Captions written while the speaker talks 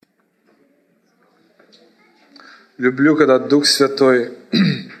Люблю, когда Дух Святой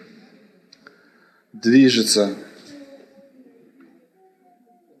движется.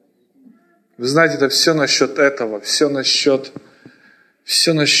 Вы знаете, это все насчет этого, все насчет.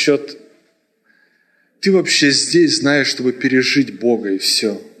 Ты вообще здесь, знаешь, чтобы пережить Бога, и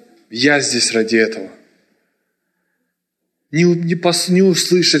все. Я здесь ради этого. Не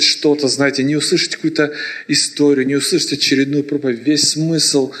услышать что-то, знаете, не услышать какую-то историю, не услышать очередную проповедь, весь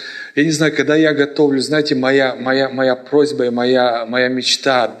смысл. Я не знаю, когда я готовлю, знаете, моя просьба и моя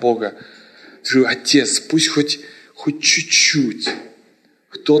мечта от Бога. Я говорю: Отец, пусть хоть чуть-чуть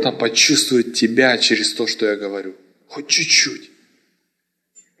кто-то почувствует Тебя через то, что я говорю. Хоть чуть-чуть.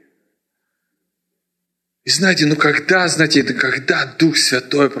 И знаете, когда Дух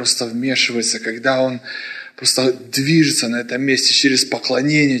Святой просто вмешивается, когда Он просто движется на этом месте через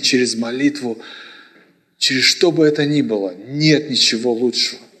поклонение, через молитву, через что бы это ни было, нет ничего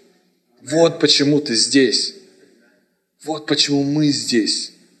лучшего. Вот почему ты здесь. Вот почему мы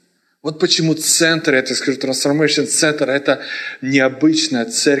здесь. Вот почему центр, я так скажу, Transformation Center, это необычная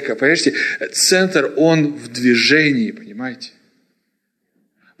церковь. Понимаете, центр, он в движении, понимаете?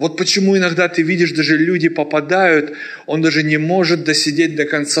 Вот почему иногда ты видишь, даже люди попадают, он даже не может досидеть до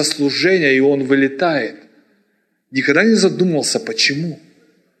конца служения, и он вылетает. Никогда не задумывался, почему?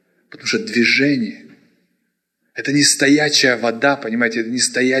 Потому что движение. Это не стоячая вода, понимаете, это не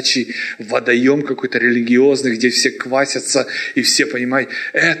стоячий водоем какой-то религиозный, где все квасятся и все понимают.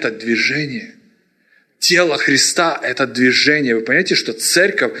 Это движение. Тело Христа – это движение. Вы понимаете, что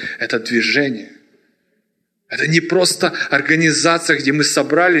церковь – это движение. Это не просто организация, где мы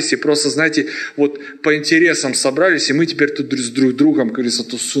собрались и просто, знаете, вот по интересам собрались, и мы теперь тут с друг другом, как говорится,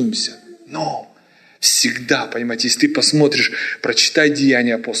 тусуемся. Но всегда, понимаете, если ты посмотришь, прочитай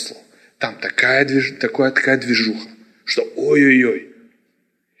Деяния апостолов, там такая движуха, что ой-ой-ой.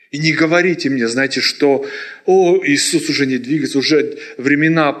 И не говорите мне, знаете, что Иисус уже не двигается, уже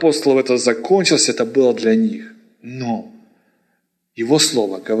времена апостолов это закончилось, это было для них. Но Его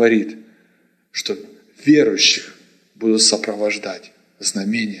Слово говорит, что верующих будут сопровождать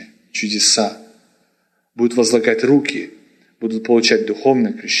знамения, чудеса, будут возлагать руки, будут получать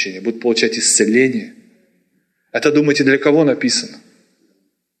духовное крещение, будут получать исцеление. Это, думаете, для кого написано?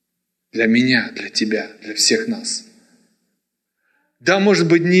 Для меня, для тебя, для всех нас. Да, может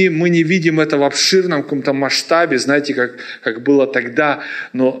быть, мы не видим это в обширном каком-то масштабе, знаете, как было тогда,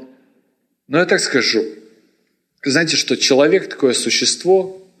 но я так скажу. Знаете, что человек такое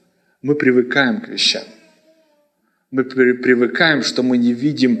существо, мы привыкаем к вещам. Мы привыкаем, что мы не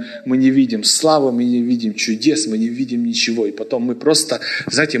видим славы, мы не видим чудес, мы не видим ничего. И потом мы просто,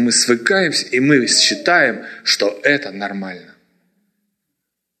 знаете, мы свыкаемся, и мы считаем, что это нормально.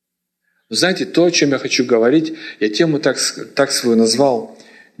 Но знаете, то, о чем я хочу говорить, я тему так свою назвал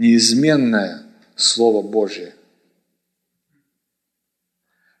 «Неизменное Слово Божье».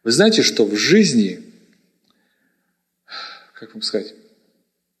 Вы знаете, что в жизни, как вам сказать,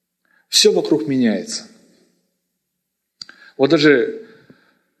 все вокруг меняется. Вот даже,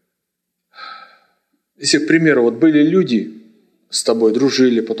 если, к примеру, вот были люди с тобой,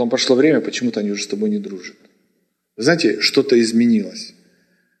 дружили, потом прошло время, почему-то они уже с тобой не дружат. Вы знаете, что-то изменилось.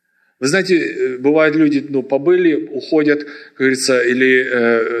 Вы знаете, бывают люди, побыли, уходят, как говорится, или,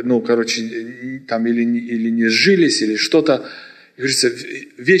 или не сжились, или что-то. И, говорится,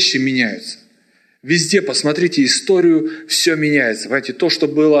 вещи меняются. Везде, посмотрите историю, все меняется. Понимаете, то, что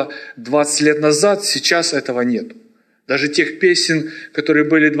было 20 лет назад, сейчас этого нет. Даже тех песен, которые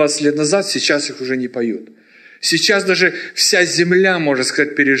были 20 лет назад, сейчас их уже не поют. Сейчас даже вся земля, можно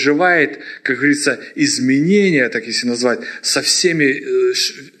сказать, переживает, как говорится, изменения, так если назвать, со всеми,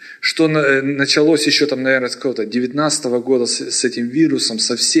 что началось еще там, наверное, с какого-то 19-го года с этим вирусом,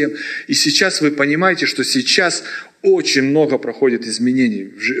 со всем. И сейчас вы понимаете, что сейчас очень много проходит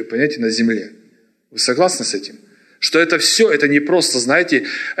изменений, понимаете, на земле. Вы согласны с этим? Что это все, это не просто, знаете,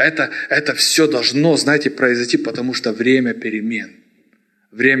 это все должно, знаете, произойти, потому что время перемен.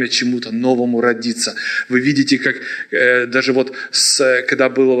 Время чему-то новому родиться. Вы видите, как даже вот когда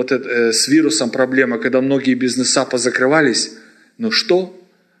было вот это, с вирусом проблема, когда многие бизнеса позакрывались, но что?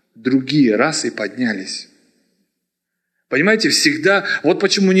 Другие раз и поднялись. Понимаете, всегда, вот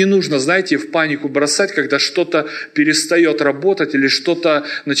почему не нужно, знаете, в панику бросать, когда что-то перестает работать или что-то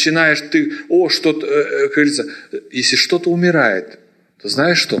начинаешь ты, как говорится, если что-то умирает, то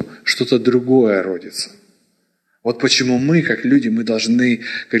знаешь что? Что-то другое родится. Вот почему мы, как люди, мы должны,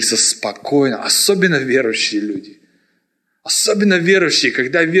 как говорится, спокойно, особенно верующие люди, Особенно верующие,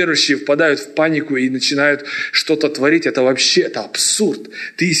 когда верующие впадают в панику и начинают что-то творить, это вообще, это абсурд.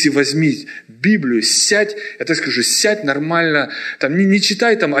 Ты если возьми Библию, сядь, я так скажу, сядь нормально, там, не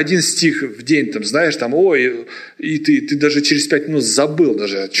читай там один стих в день, там, знаешь, там, ой, и ты даже через 5 минут забыл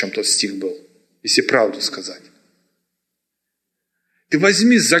даже, о чем тот стих был, если правду сказать. Ты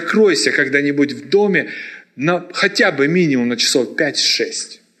возьми, закройся когда-нибудь в доме на хотя бы минимум на часов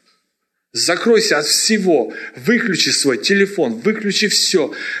 5-6. Закройся от всего, выключи свой телефон, выключи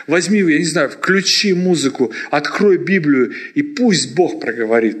все. Возьми, я не знаю, включи музыку, открой Библию, и пусть Бог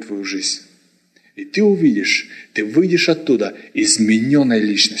проговорит твою жизнь. И ты увидишь, ты выйдешь оттуда измененной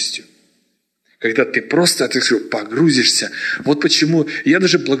личностью. Когда ты просто, так сказать, погрузишься. Вот почему я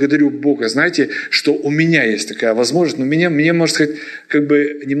даже благодарю Бога, знаете, что у меня есть такая возможность, но мне, можно сказать, как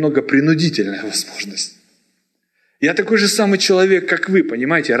бы немного принудительная возможность. Я такой же самый человек, как вы,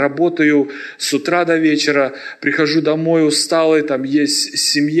 понимаете, работаю с утра до вечера, прихожу домой усталый, там есть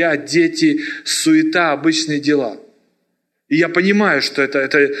семья, дети, суета, обычные дела. И я понимаю, что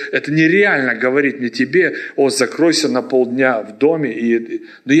это нереально говорить мне тебе, закройся на полдня в доме.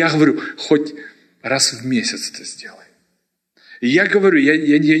 Но я говорю, хоть раз в месяц это сделай. И я говорю,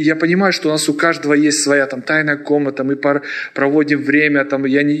 я понимаю, что у нас у каждого есть своя там тайная комната, мы проводим время, там,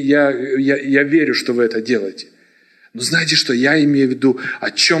 я верю, что вы это делаете. Но знаете что, я имею в виду о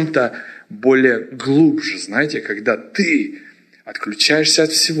чем-то более глубже, знаете, когда ты отключаешься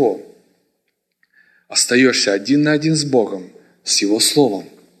от всего, остаешься один на один с Богом, с Его Словом,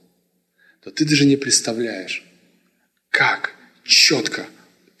 то ты даже не представляешь, как четко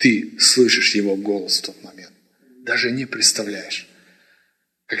ты слышишь Его голос в тот момент. Даже не представляешь.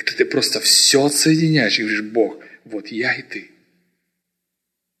 Как ты просто все отсоединяешь и говоришь, Бог, вот я и ты.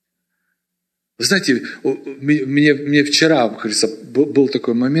 Вы знаете, мне вчера, как говорится, был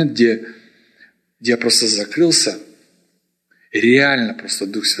такой момент, где я просто закрылся, и реально просто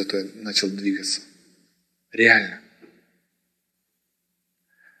Дух Святой начал двигаться. Реально.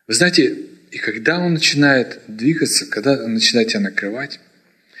 Вы знаете, и когда Он начинает двигаться, когда Он начинает тебя накрывать,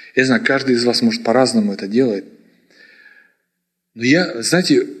 я знаю, каждый из вас, может, по-разному это делает, но я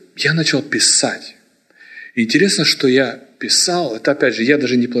начал писать. И интересно, что я писал, это опять же, я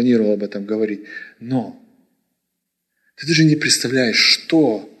даже не планировал об этом говорить, но ты даже не представляешь,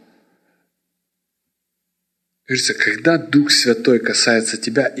 что, говорится, когда Дух Святой касается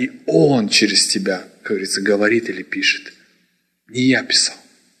тебя, и Он через тебя, как говорится, говорит или пишет. Не я писал.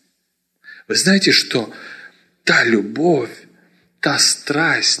 Вы знаете, что та любовь, та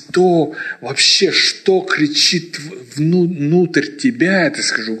страсть, то вообще, что кричит внутрь тебя, я так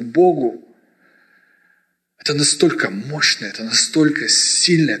скажу, к Богу, это настолько мощное, это настолько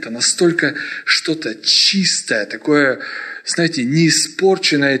сильное, это настолько что-то чистое, такое, знаете, не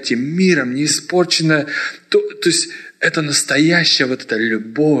испорченное этим миром, не испорченное. То есть это настоящая вот эта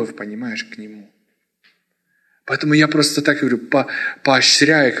любовь, понимаешь, к Нему. Поэтому я просто так говорю,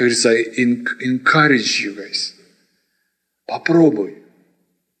 поощряю, как говорится, encourage you guys. Попробуй.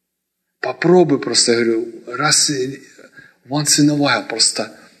 Попробуй просто, я говорю, once in a while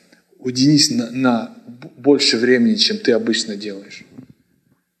просто уединись на больше времени, чем ты обычно делаешь.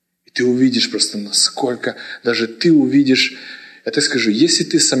 И ты увидишь просто, насколько, даже ты увидишь, я так скажу, если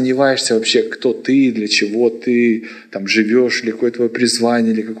ты сомневаешься вообще, кто ты, для чего ты там живешь, или какое твое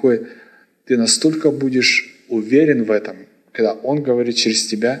призвание, или какое, ты настолько будешь уверен в этом, когда Он говорит через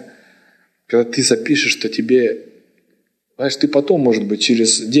тебя, когда ты запишешь, что тебе, знаешь, ты потом, может быть,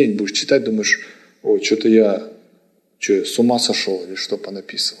 через день будешь читать, думаешь, что-то я с ума сошел или что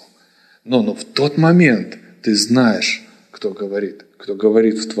понаписывал. Но в тот момент ты знаешь, кто говорит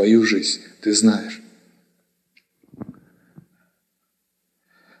в твою жизнь, ты знаешь.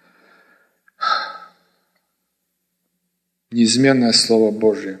 Неизменное Слово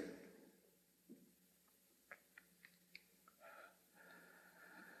Божье.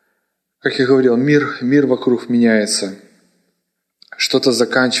 Как я говорил, мир вокруг меняется. Что-то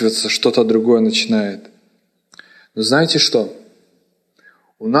заканчивается, что-то другое начинает. Но знаете что?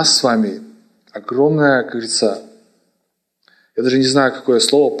 У нас с вами огромная, как говорится, я даже не знаю, какое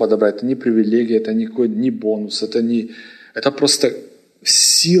слово подобрать. Это не привилегия, это не бонус, это просто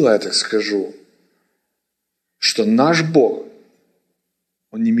сила, я так скажу, что наш Бог,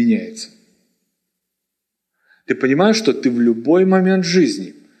 Он не меняется. Ты понимаешь, что ты в любой момент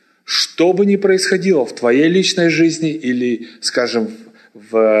жизни, что бы ни происходило в твоей личной жизни или, скажем,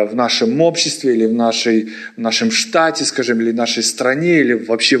 в нашем обществе, или в нашем штате, скажем, или в нашей стране, или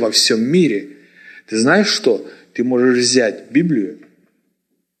вообще во всем мире, ты знаешь что? Ты можешь взять Библию,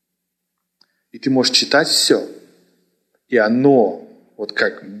 и ты можешь читать все, и оно вот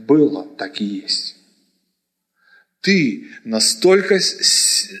как было, так и есть. Ты настолько,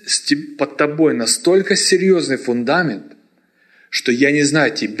 под тобой настолько серьезный фундамент, что я не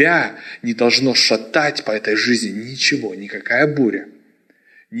знаю, тебя не должно шатать по этой жизни ничего, никакая буря,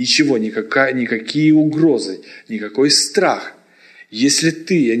 ничего, никакие угрозы, никакой страх. Если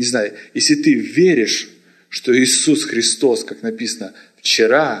ты, я не знаю, если ты веришь, что Иисус Христос, как написано,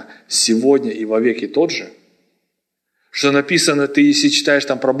 вчера, сегодня и вовеки тот же, что написано, ты если читаешь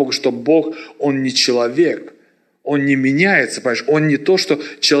там про Бога, что Бог, Он не человек, Он не меняется, понимаешь, Он не то, что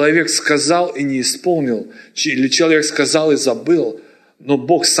человек сказал и не исполнил, или человек сказал и забыл, но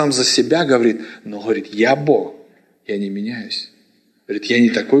Бог сам за себя говорит, но говорит, я Бог, я не меняюсь. Говорит, я не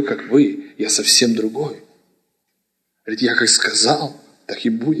такой, как вы, я совсем другой. Говорит, я как сказал, так и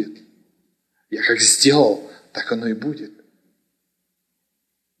будет. Я как сделал, так оно и будет.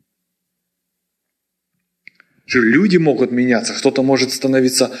 Люди могут меняться, кто-то может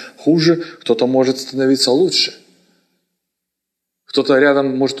становиться хуже, кто-то может становиться лучше. Кто-то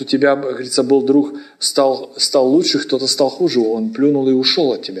рядом, может, у тебя, как говорится, был друг, стал лучше, кто-то стал хуже, он плюнул и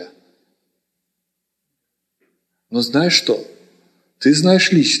ушел от тебя. Но знаешь что? Ты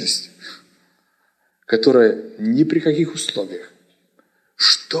знаешь личность, которая ни при каких условиях,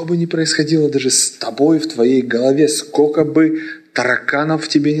 что бы ни происходило даже с тобой в твоей голове, сколько бы тараканов в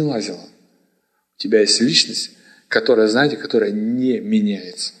тебе не лазило, у тебя есть личность, которая, знаете, которая не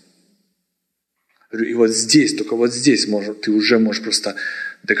меняется. И вот здесь, только вот здесь ты уже можешь просто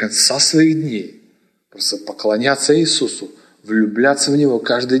до конца своих дней просто поклоняться Иисусу, влюбляться в Него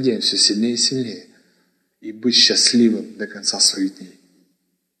каждый день все сильнее и сильнее и быть счастливым до конца своих дней.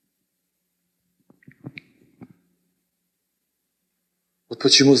 Вот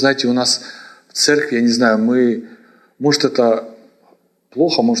почему, знаете, у нас в церкви, я не знаю, может это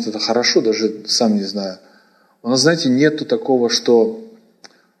плохо, может это хорошо, даже сам не знаю. У нас, знаете, нету такого, что...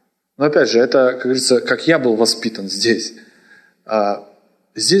 Но опять же, это, как говорится, как я был воспитан здесь.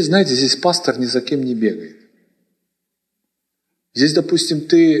 Здесь, знаете, здесь пастор ни за кем не бегает. Здесь, допустим,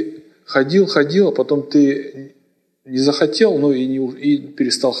 ты ходил, а потом ты не захотел, и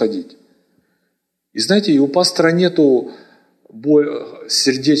перестал ходить. И знаете, и у пастора нету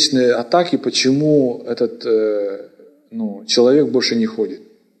сердечной атаки, почему этот человек больше не ходит.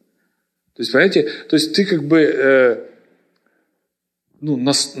 То есть, понимаете, то есть ты как бы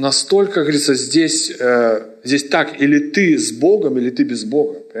настолько, как говорится, здесь так, или ты с Богом, или ты без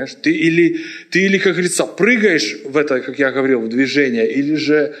Бога. Понимаешь? Ты или, как говорится, прыгаешь в это, как я говорил, в движение, или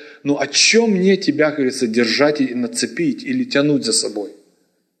же, о чем мне тебя, как говорится, держать и нацепить, или тянуть за собой?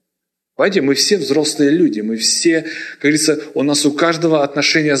 Понимаете, мы все взрослые люди, мы все, как говорится, у нас у каждого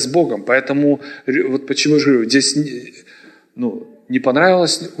отношения с Богом, поэтому, вот почему я говорю, здесь, не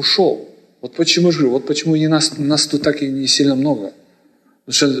понравилось, ушел. Вот почему я говорю, вот почему нас тут так и не сильно много.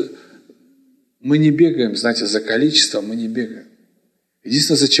 Потому что мы не бегаем, знаете, за количеством мы не бегаем.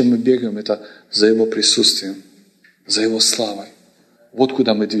 Единственное, зачем мы бегаем, это за Его присутствием, за Его славой. Вот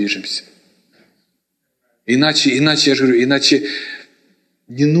куда мы движемся. Иначе я же говорю,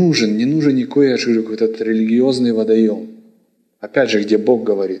 не нужен никакой, я же говорю, какой-то религиозный водоем. Опять же, где Бог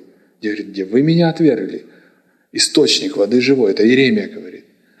говорит, где вы меня отвергли, источник воды живой, это Иеремия говорит.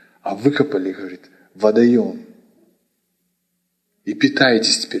 А выкопали, говорит, водоем. И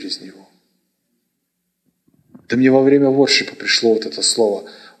питаетесь теперь из него. Да мне во время воршипа пришло вот это слово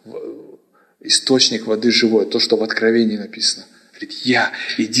источник воды живой, то, что в Откровении написано. Говорит,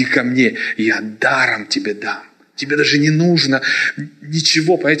 иди ко мне, я даром тебе дам. Тебе даже не нужно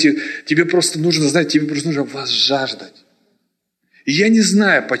ничего, понимаете, тебе просто нужно возжаждать. И я не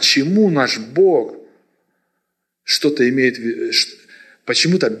знаю, почему наш Бог что-то имеет,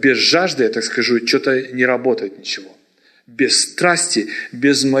 почему-то без жажды, я так скажу, что-то не работает ничего. Без страсти,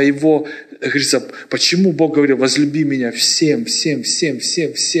 без моего, говорится, почему Бог говорил, возлюби меня всеми силами,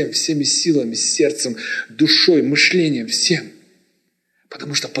 сердцем, душой, мышлением, всем.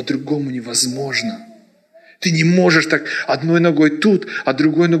 Потому что по-другому невозможно. Ты не можешь так одной ногой тут, а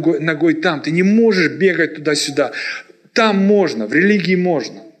другой ногой там. Ты не можешь бегать туда-сюда. Там можно, в религии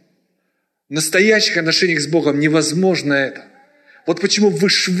можно. В настоящих отношениях с Богом невозможно это. Вот почему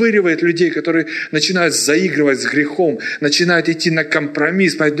вышвыривает людей, которые начинают заигрывать с грехом, начинают идти на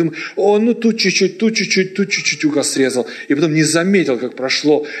компромисс, думают, тут чуть-чуть ухо срезал, и потом не заметил, как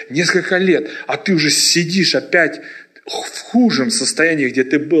прошло несколько лет, а ты уже сидишь опять в худшем состоянии, где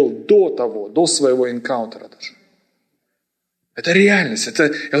ты был до своего энкаунтера даже. Это реальность, это,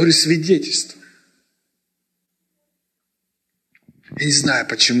 я говорю, свидетельство. Я не знаю,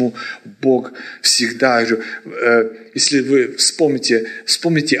 почему Бог всегда, если вы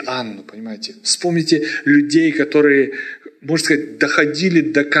вспомните Анну, понимаете, вспомните людей, которые, можно сказать, доходили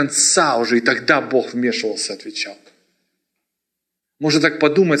до конца уже, и тогда Бог вмешивался, отвечал. Можно так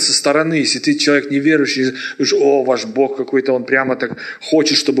подумать со стороны, если ты человек неверующий, говоришь, о, ваш Бог какой-то, он прямо так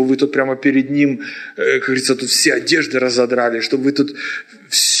хочет, чтобы вы тут прямо перед Ним, как говорится, тут все одежды разодрали, чтобы вы тут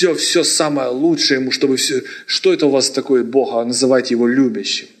все самое лучшее Ему, чтобы все... Что это у вас такое Бог, а называйте Его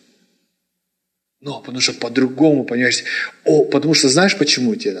любящим? Но потому что по-другому, понимаешь, потому что знаешь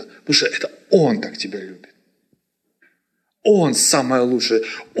почему тебе? Потому что это Он так тебя любит. Он самое лучшее.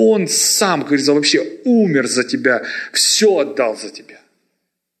 Он сам, как говорится, вообще умер за тебя, все отдал за тебя.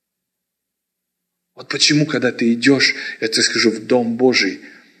 Вот почему, когда ты идешь, я тебе скажу, в Дом Божий,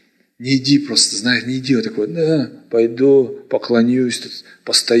 не иди просто, знаешь, не иди вот такой, да, пойду, поклонюсь, тут,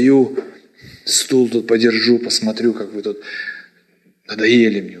 постою, стул тут подержу, посмотрю, как вы тут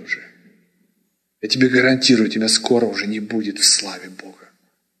надоели мне уже. Я тебе гарантирую, тебя скоро уже не будет в славе Бога.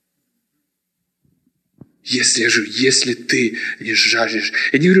 Если ты не жаждешь.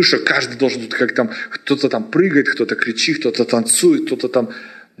 Я не говорю, что каждый должен тут как там, кто-то там прыгает, кто-то кричит, кто-то танцует, кто-то там.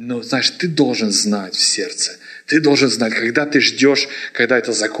 Но, знаешь, ты должен знать в сердце. Ты должен знать, когда ты ждешь, когда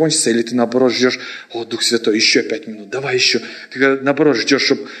это закончится, или ты, наоборот, ждешь, о, Дух Святой, еще 5 минут, давай еще. Ты, наоборот, ждешь,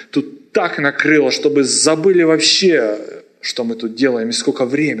 чтобы тут так накрыло, чтобы забыли вообще, что мы тут делаем и сколько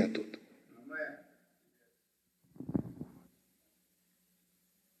время тут.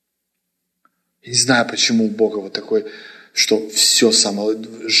 Я не знаю, почему у Бога вот такой, что все самое,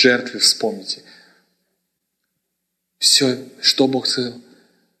 жертвы вспомните. Все, что Бог сказал,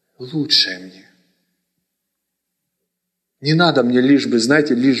 лучшее мне. Не надо мне лишь бы,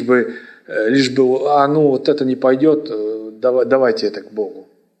 знаете, лишь бы, ну вот это не пойдет, давайте это к Богу.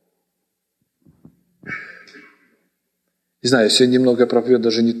 Не знаю, я сегодня немного проповедую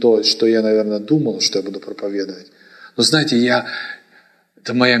даже не то, что я, наверное, думал, что я буду проповедовать. Но знаете,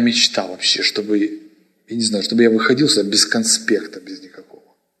 это моя мечта вообще, чтобы, я не знаю, чтобы я выходил сюда без конспекта, без никакого.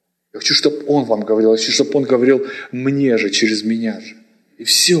 Я хочу, чтобы Он вам говорил, я хочу, чтобы Он говорил мне же, через меня же. И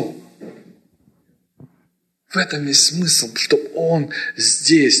все. В этом весь смысл, чтобы Он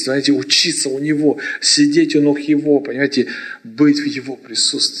здесь, знаете, учиться у Него, сидеть у ног Его, понимаете, быть в Его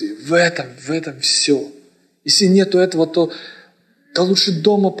присутствии. В этом все. Если нету этого, то лучше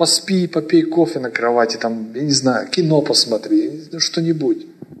дома поспи, попей кофе на кровати, там, я не знаю, кино посмотри, что-нибудь.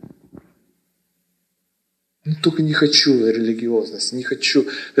 Ну, только не хочу религиозность, не хочу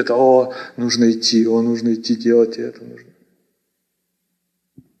это, нужно идти делать это. Нужно.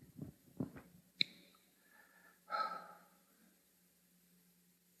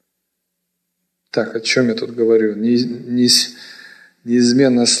 Так, о чем я тут говорю?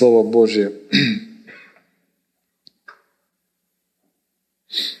 Неизменное Слово Божье.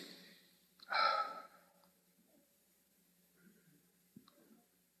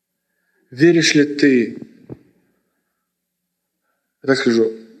 Веришь ли ты, я так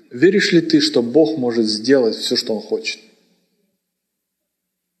скажу, веришь ли ты, что Бог может сделать все, что Он хочет?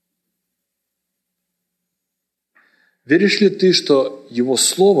 Веришь ли ты, что Его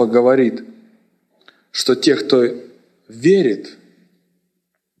Слово говорит, что те, кто верит,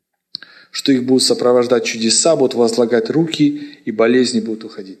 что их будут сопровождать чудеса, будут возлагать руки, и болезни будут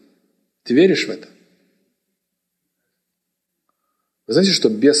уходить? Ты веришь в это? Вы знаете, что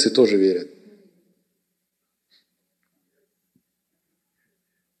бесы тоже верят?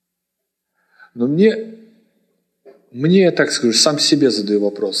 Но мне, я так скажу, сам себе задаю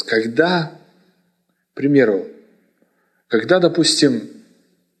вопрос. Когда, к примеру, допустим,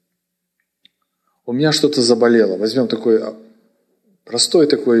 у меня что-то заболело, возьмем такой простой,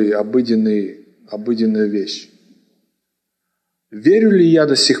 такой обыденную вещь. Верю ли я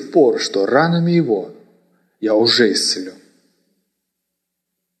до сих пор, что ранами Его я уже исцелен?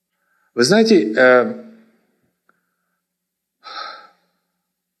 Вы знаете,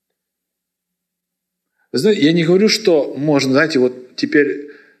 я не говорю, что можно, знаете, вот теперь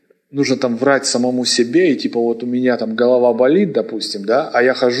нужно там врать самому себе, и типа вот у меня там голова болит, допустим, да, а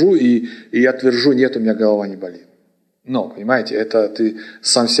я хожу и я твержу, нет, у меня голова не болит. Но, понимаете, это ты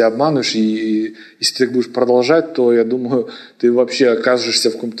сам себя обманываешь, и если ты так будешь продолжать, то, я думаю, ты вообще окажешься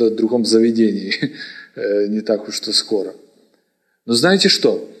в каком-то другом заведении, не так уж что скоро. Но знаете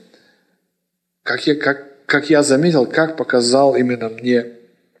что? Как я заметил, как показал именно мне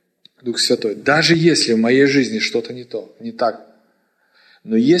Дух Святой. Даже если в моей жизни что-то не так,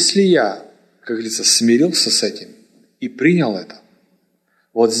 но если я, как говорится, смирился с этим и принял это,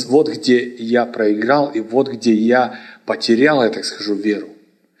 вот где я проиграл, и вот где я потерял, я так скажу, веру.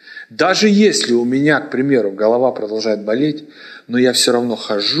 Даже если у меня, к примеру, голова продолжает болеть, но я все равно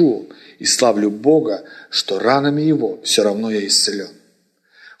хожу и славлю Бога, что ранами Его все равно я исцелен.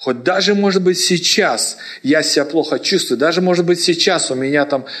 Хоть даже, может быть, сейчас я себя плохо чувствую, даже, может быть, сейчас у меня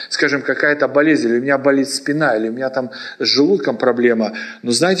там, скажем, какая-то болезнь, или у меня болит спина, или у меня там с желудком проблема. Но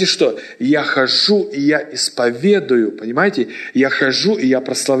знаете что? Я хожу, и я исповедую, понимаете? Я хожу, и я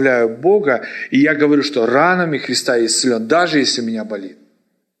прославляю Бога, и я говорю, что ранами Христа я исцелен, даже если у меня болит.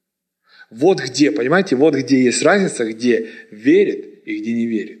 Вот где, понимаете, вот где есть разница, где верит и где не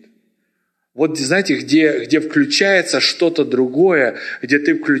верит. Вот, знаете, где включается что-то другое, где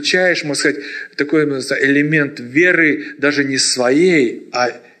ты включаешь, можно сказать, такой элемент веры даже не своей, а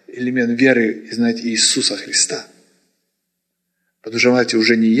элемент веры, знаете, Иисуса Христа. Потому что, знаете,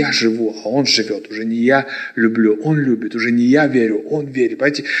 уже не я живу, а Он живет. Уже не я люблю, Он любит. Уже не я верю, Он верит.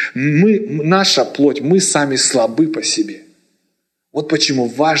 Понимаете, наша плоть, мы сами слабы по себе. Вот почему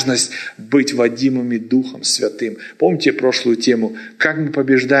важность быть водимыми Духом Святым. Помните прошлую тему? Как мы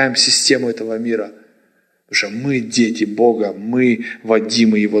побеждаем систему этого мира? Потому что мы дети Бога, мы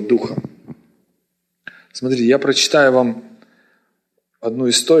водимы Его Духом. Смотрите, я прочитаю вам одну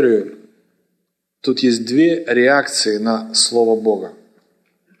историю. Тут есть две реакции на Слово Бога.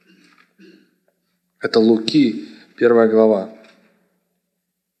 Это Луки, 1 глава.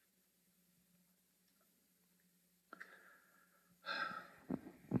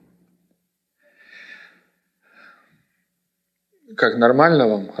 Как, нормально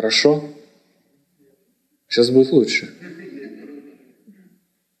вам? Хорошо? Сейчас будет лучше.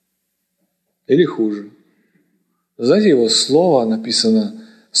 Или хуже. Знаете, его слово написано,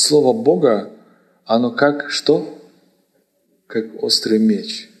 слово Бога, оно как что? Как острый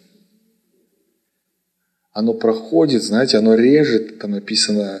меч. Оно проходит, знаете, оно режет, там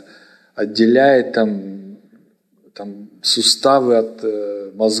написано, отделяет там суставы от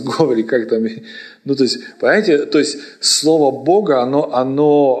мозгов, или как там. Ну, то есть, понимаете, то есть слово Бога,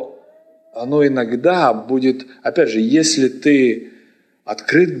 оно иногда будет, опять же, если ты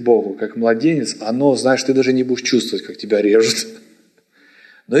открыт к Богу, как младенец, оно, знаешь, ты даже не будешь чувствовать, как тебя режут.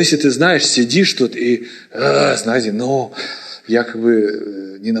 Но если ты, знаешь, сидишь тут и, знаете, я как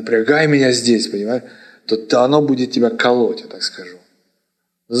бы, не напрягай меня здесь, понимаешь, то оно будет тебя колоть, я так скажу.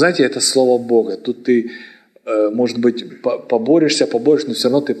 Но знаете, это слово Бога. Тут ты, может быть, поборешься, но все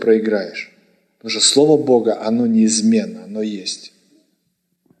равно ты проиграешь. Потому что слово Бога, оно неизменно, оно есть.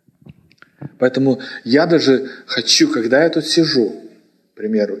 Поэтому я даже хочу, когда я тут сижу, к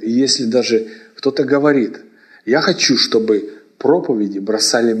примеру, и если даже кто-то говорит, я хочу, чтобы проповеди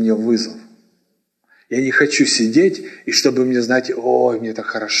бросали мне вызов. Я не хочу сидеть, и чтобы мне, знаете, ой, мне так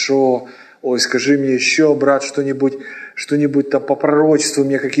хорошо, ой, скажи мне еще, брат, что-нибудь там по пророчеству,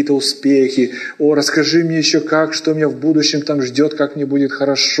 мне какие-то успехи, о, расскажи мне еще как, что меня в будущем там ждет, как мне будет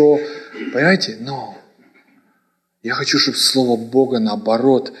хорошо. Понимаете? Но я хочу, чтобы Слово Бога,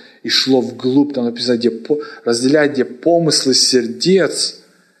 наоборот, и шло вглубь, там написано, разделяет, где помыслы сердец,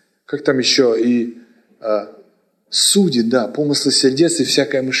 как там еще, и судит, да, помыслы сердец и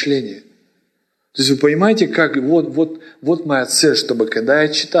всякое мышление. То есть вы понимаете, как вот моя цель, чтобы когда я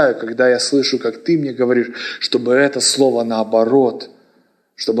читаю, когда я слышу, как ты мне говоришь, чтобы это слово наоборот,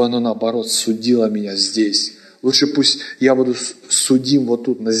 чтобы оно наоборот судило меня здесь. Лучше пусть я буду судим вот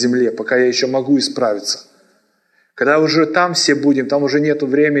тут на земле, пока я еще могу исправиться. Когда уже там все будем, там уже нету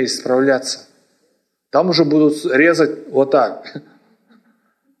времени исправляться. Там уже будут резать вот так.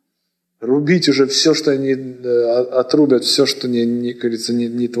 Рубить уже все, что они отрубят, все, что как говорится,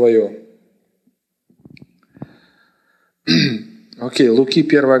 не твое. Окей, Луки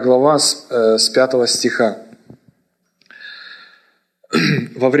 1 глава с 5 стиха.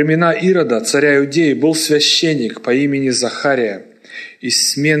 Во времена Ирода, царя Иудеи, был священник по имени Захария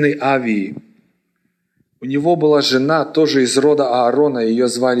из смены Авии. У него была жена, тоже из рода Аарона, ее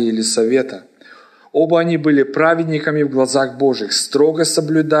звали Елисавета. Оба они были праведниками в глазах Божьих, строго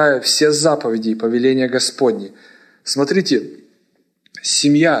соблюдая все заповеди и повеления Господни. Смотрите,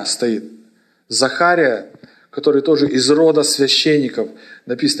 семья стоит. Захария, который тоже из рода священников,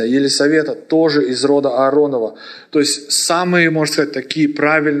 написано, Елисавета тоже из рода Ааронова. То есть самые, можно сказать, такие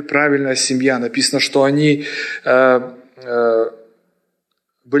правильная семья. Написано, что они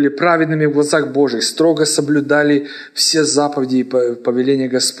были праведными в глазах Божьих, строго соблюдали все заповеди и повеления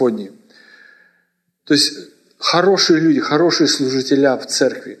Господни. То есть хорошие люди, хорошие служителя в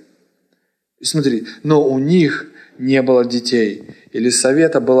церкви. И смотри, но у них не было детей.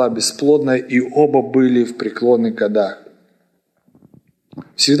 Елисавета была бесплодной, и оба были в преклонных годах.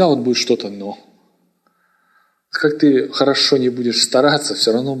 Всегда вот будет что-то «но». Как ты хорошо не будешь стараться,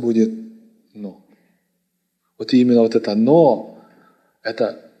 все равно будет «но». Вот именно вот это «но»,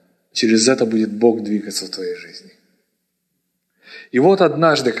 через это будет Бог двигаться в твоей жизни. И вот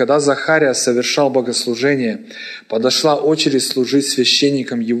однажды, когда Захария совершал богослужение, подошла очередь служить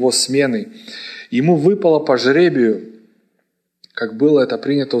священником его смены. Ему выпало по жребию, как было это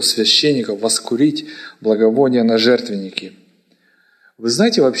принято у священников, воскурить благовония на жертвенники. Вы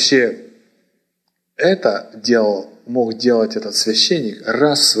знаете, вообще, это мог делать этот священник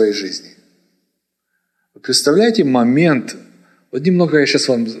раз в своей жизни. Вы представляете момент, вот немного я сейчас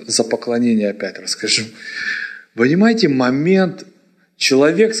вам за поклонение опять расскажу. Понимаете, момент,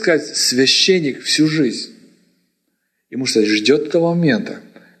 человек, сказать, священник всю жизнь. Ему что, ждет этого момента,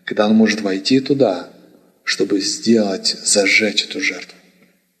 когда он может войти туда, чтобы зажечь эту жертву.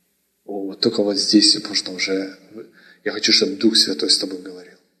 Вот только вот здесь можно уже, я хочу, чтобы Дух Святой с тобой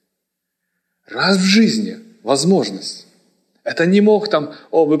говорил. Раз в жизни возможность. Это не мог там,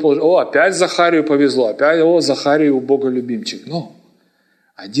 опять Захарию повезло, опять, Захарию у Бога любимчик. Но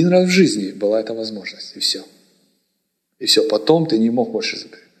один раз в жизни была эта возможность, и все. И все, потом ты не мог больше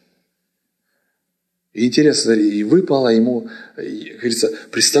забыть. И интересно, и выпало ему, говорится,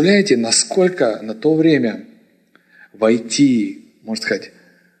 представляете, насколько на то время войти, можно сказать,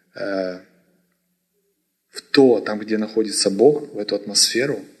 в то, там, где находится Бог, в эту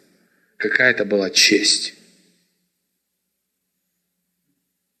атмосферу, какая это была честь.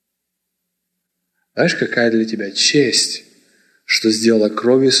 Знаешь, какая для тебя честь, что сделала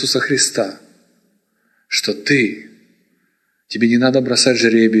кровь Иисуса Христа, что тебе не надо бросать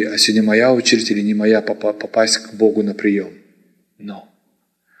жребий, а сегодня моя очередь или не моя попасть к Богу на прием. Но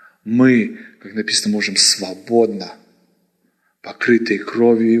мы, как написано, можем свободно, покрытые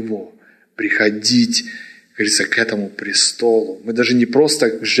кровью Его, приходить, как говорится, к этому престолу. Мы даже не просто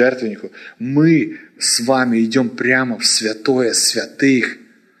к жертвеннику, мы с вами идем прямо в святое святых,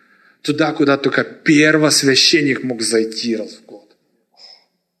 туда, куда только первосвященник мог зайти раз в год.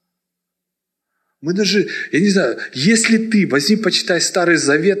 Мы даже, я не знаю, если ты возьми, почитай Старый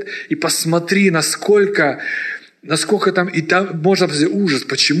Завет и посмотри, насколько там, и там можно сказать, ужас,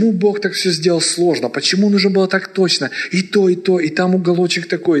 почему Бог так все сделал сложно, почему нужно было так точно, и то, и там уголочек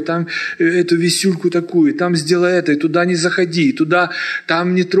такой, и там эту висюльку такую, и там сделай это, и туда не заходи, и туда,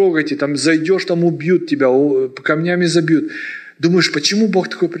 там не трогайте, там зайдешь, там убьют тебя, камнями забьют. Думаешь, почему Бог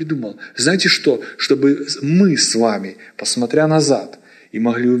такое придумал? Знаете что? Чтобы мы с вами, посмотря назад, и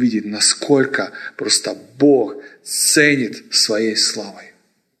могли увидеть, насколько просто Бог ценит своей славой.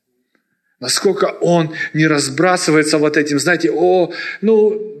 Насколько Он не разбрасывается вот этим, знаете,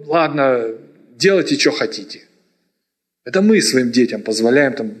 ладно, делайте, что хотите. Это мы своим детям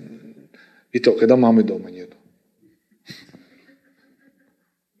позволяем там, и то, когда мамы дома нет.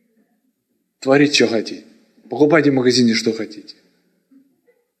 Творить, что хотите. Покупайте в магазине, что хотите.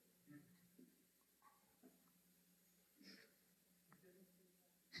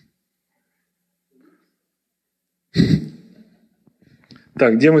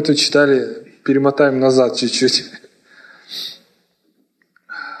 Так, где мы тут читали? Перемотаем назад чуть-чуть.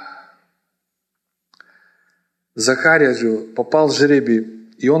 Захария же попал в жребий,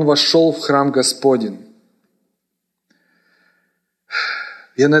 и он вошел в храм Господень.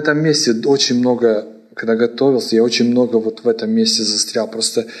 Я на этом месте очень много, когда готовился, я очень много вот в этом месте застрял.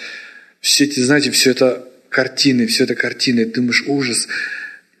 Просто все эти, знаете, все это картины, ты думаешь, ужас.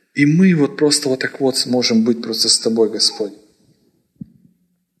 И мы вот просто вот так вот сможем быть просто с тобой, Господь.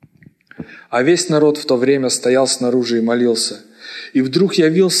 А весь народ в то время стоял снаружи и молился. И вдруг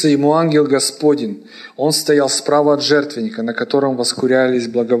явился ему ангел Господень. Он стоял справа от жертвенника, на котором воскурялись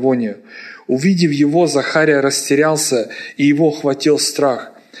благовония. Увидев его, Захария растерялся, и его охватил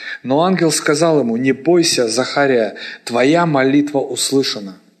страх. Но ангел сказал ему: «Не бойся, Захария, твоя молитва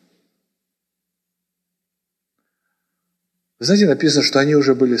услышана». Вы знаете, написано, что они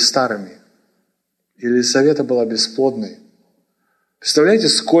уже были старыми. Елизавета была бесплодной. Представляете,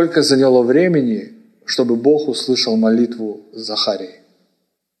 сколько заняло времени, чтобы Бог услышал молитву Захарии?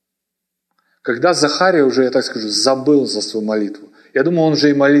 Когда Захария уже, я так скажу, забыл за свою молитву. Я думаю, он уже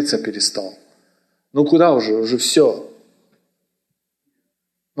и молиться перестал. Ну куда уже все.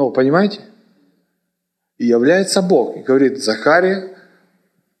 Понимаете? И является Бог и говорит: Захария,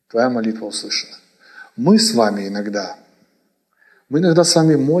 твоя молитва услышана. Мы с вами иногда с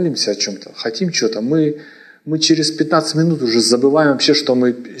вами молимся о чем-то, хотим что-то. Мы через 15 минут уже забываем вообще, что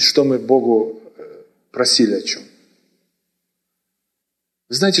мы Богу просили о чем.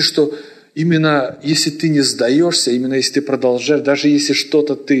 Знаете, что именно если ты не сдаешься, именно если ты продолжаешь, даже если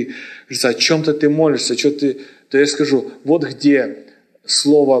что-то о чем-то ты молишься, то я скажу, вот где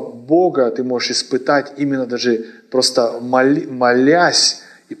Слово Бога ты можешь испытать, именно даже просто молясь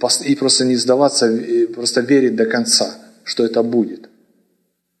и просто не сдаваться, и просто верить до конца, что это будет.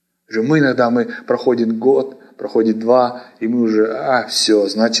 Мы иногда проходит год, проходит 2, и мы уже, все,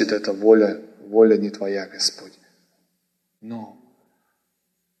 значит, это воля не Твоя, Господь. Но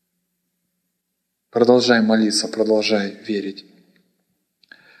продолжай молиться, продолжай верить.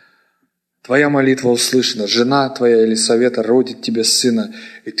 Твоя молитва услышана. Жена твоя Елисавета родит тебе сына,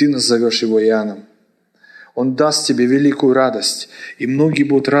 и ты назовешь его Иоанном. Он даст тебе великую радость, и многие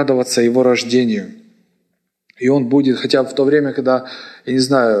будут радоваться его рождению. И он будет, хотя в то время, когда, я не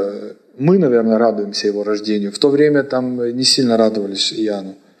знаю, мы, наверное, радуемся его рождению, в то время там не сильно радовались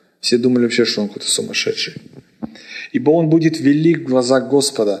Иоанну. Все думали вообще, что он какой-то сумасшедший. Ибо он будет велик в глазах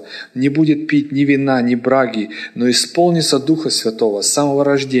Господа, не будет пить ни вина, ни браги, но исполнится Духа Святого с самого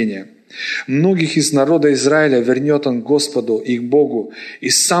рождения. Многих из народа Израиля вернет он к Господу, их Богу, и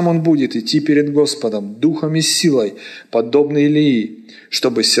сам он будет идти перед Господом духом и силой, подобно Илии,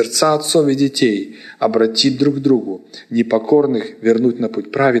 чтобы сердца отцов и детей обратить друг к другу, непокорных вернуть на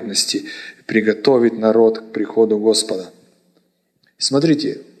путь праведности, приготовить народ к приходу Господа.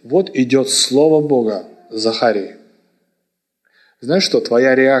 Смотрите, вот идет Слово Бога Захарии. Знаешь что?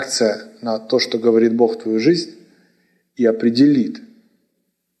 Твоя реакция на то, что говорит Бог в твою жизнь, и определит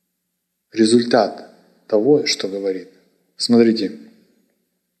результат того, что говорит. Смотрите,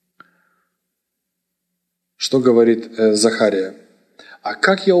 что говорит Захария. А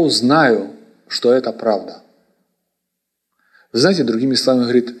как я узнаю, что это правда? Вы знаете, другими словами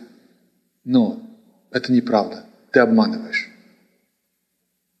говорит, это неправда, ты обманываешь.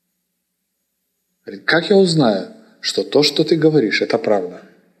 Говорит, как я узнаю, что то, что ты говоришь, это правда?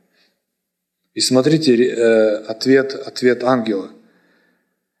 И смотрите ответ ангела.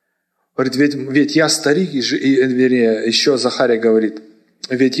 Говорит, ведь я старик, вернее, еще Захария говорит,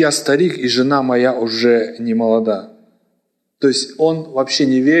 ведь я старик, и жена моя уже не молода. То есть он вообще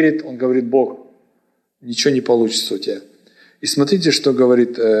не верит, он говорит, Бог, ничего не получится у тебя. И смотрите, что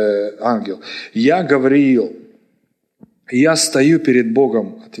говорит ангел. Я Гавриил, я стою перед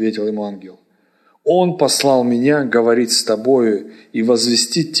Богом, ответил ему ангел. Он послал меня говорить с тобою и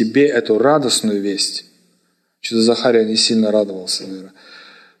возвестить тебе эту радостную весть. Что-то Захария не сильно радовался, наверное.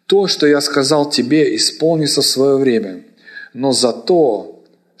 То, что я сказал тебе, исполнится в свое время, но за то,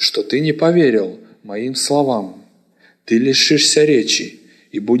 что ты не поверил моим словам, ты лишишься речи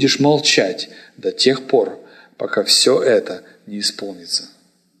и будешь молчать до тех пор, пока все это не исполнится.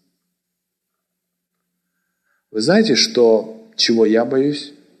 Вы знаете, чего я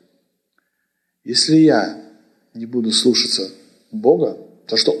боюсь? Если я не буду слушаться Бога,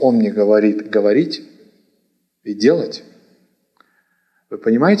 то, что Он мне говорит говорить и делать, вы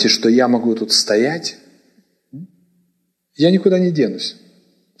понимаете, что я могу тут стоять? Я никуда не денусь,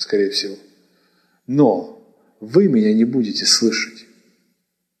 скорее всего. Но вы меня не будете слышать.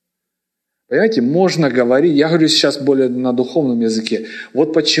 Понимаете, можно говорить, я говорю сейчас более на духовном языке.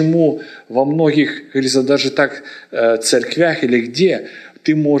 Вот почему во многих, говорится, даже так, церквях или где,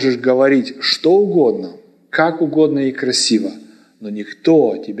 ты можешь говорить что угодно, как угодно и красиво, но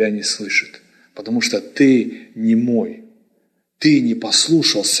никто тебя не слышит, потому что ты не мой. Ты не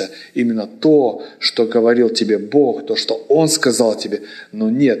послушался именно то, что говорил тебе Бог, то, что Он сказал тебе.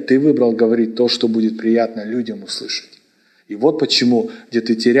 Но нет, ты выбрал говорить то, что будет приятно людям услышать. И вот почему, где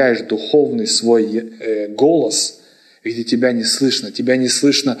ты теряешь духовный свой голос, где тебя не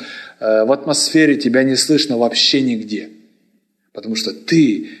слышно в атмосфере, тебя не слышно вообще нигде. Потому что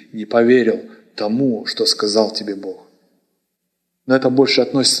ты не поверил тому, что сказал тебе Бог. Но это больше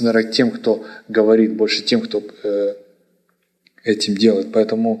относится, наверное, к тем, кто говорит, больше тем, кто этим делает.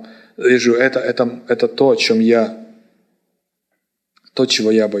 Поэтому вижу, это то, чего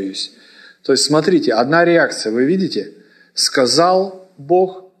я боюсь. То есть, смотрите, одна реакция, вы видите? Сказал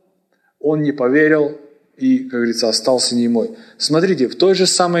Бог, он не поверил и, как говорится, остался немой. Смотрите, в той же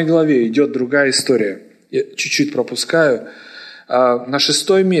самой главе идет другая история. Я чуть-чуть пропускаю. На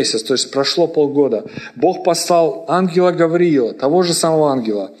 6-й месяц, то есть прошло полгода, Бог послал ангела Гавриила, того же самого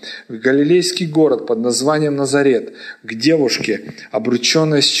ангела, в галилейский город под названием Назарет, к девушке,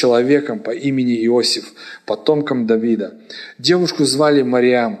 обрученной с человеком по имени Иосиф, потомком Давида. Девушку звали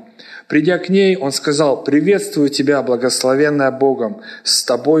Мариам. Придя к ней, он сказал: «Приветствую тебя, благословенная Богом, с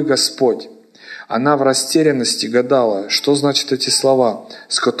тобой Господь». Она в растерянности гадала, что значат эти слова,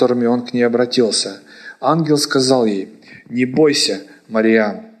 с которыми он к ней обратился. Ангел сказал ей: «Не бойся,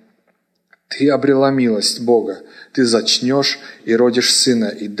 Мариам, ты обрела милость Бога, ты зачнешь и родишь сына,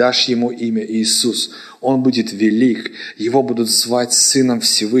 и дашь ему имя Иисус. Он будет велик, его будут звать Сыном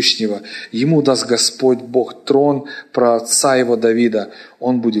Всевышнего. Ему даст Господь Бог трон праотца его Давида.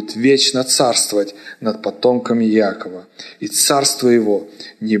 Он будет вечно царствовать над потомками Иакова, и царство его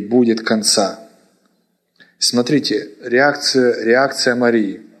не будет конца». Смотрите, реакция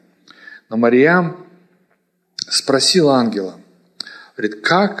Марии. Но Мариам, спросил ангела, говорит,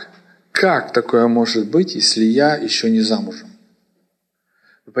 как такое может быть, если я еще не замужем?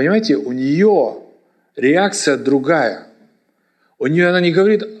 Вы понимаете, у нее реакция другая. У нее она не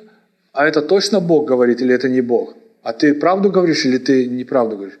говорит, а это точно Бог говорит или это не Бог? А ты правду говоришь или ты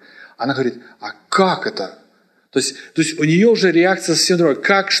неправду говоришь? Она говорит, а как это? То есть у нее уже реакция совсем другая.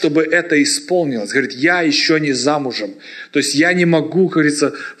 Как, чтобы это исполнилось? Говорит, я еще не замужем. То есть я не могу, как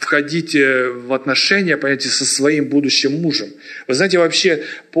говорится, входить в отношения, понимаете, со своим будущим мужем. Вы знаете, вообще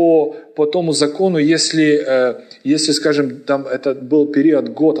по тому закону, если, скажем, там это был период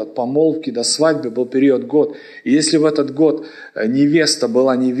год, от помолвки до свадьбы был период год, и если в этот год невеста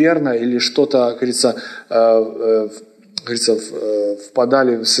была неверна или что-то, как говорится,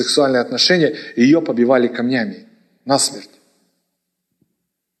 впадали в сексуальные отношения, ее побивали камнями насмерть.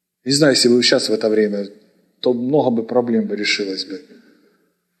 Не знаю, если бы сейчас в это время, то много бы проблем бы решилось бы.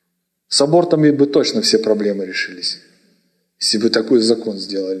 С абортами бы точно все проблемы решились, если бы такой закон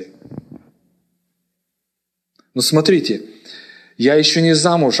сделали. Но смотрите, я еще не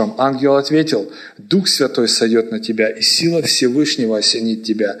замужем. Ангел ответил, Дух Святой сойдет на тебя, и сила Всевышнего осенит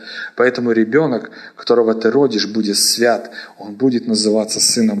тебя. Поэтому ребенок, которого ты родишь, будет свят. Он будет называться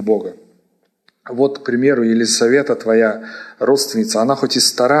Сыном Бога. Вот, к примеру, Елизавета, твоя родственница, она хоть и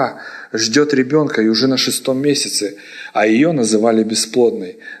стара, ждет ребенка и уже на 6-м месяце, а ее называли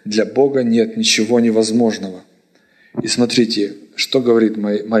бесплодной. Для Бога нет ничего невозможного. И смотрите, что говорит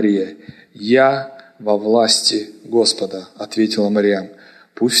Мария. «Я во власти Господа», ответила Мариам.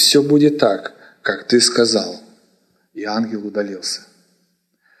 «Пусть все будет так, как ты сказал». И ангел удалился.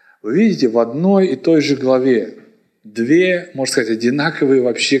 Вы видите, в одной и той же главе две, можно сказать, одинаковые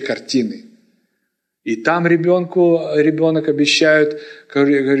вообще картины. И там ребенок обещают, как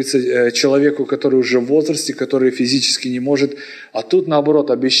говорится, человеку, который уже в возрасте, который физически не может, а тут наоборот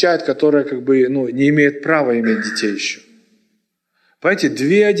обещают, которая не имеет права иметь детей еще. Понимаете,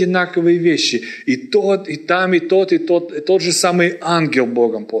 две одинаковые вещи. И тот, и там, и тот же самый ангел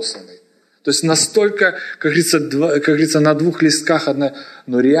Богом посланный. То есть настолько, как говорится, на двух листках одна,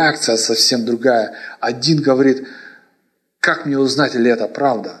 но реакция совсем другая. Один говорит, как мне узнать, или это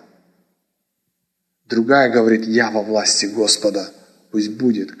правда? Другая говорит, я во власти Господа, пусть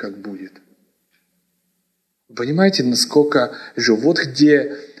будет, как будет. Вы понимаете, насколько же вот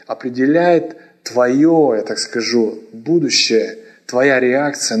где определяет твое, я так скажу, будущее, твоя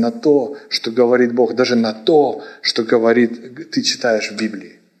реакция на то, что говорит Бог, даже на то, что ты читаешь в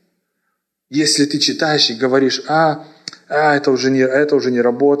Библии. Если ты читаешь и говоришь, это уже не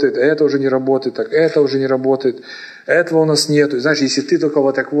работает, это уже не работает, так это уже не работает, этого у нас нету. И знаешь, если ты только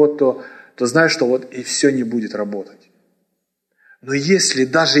вот так вот, то знаешь, что вот и все не будет работать. Но если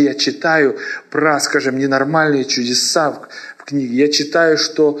даже я читаю про, скажем, ненормальные чудеса в книге, я читаю,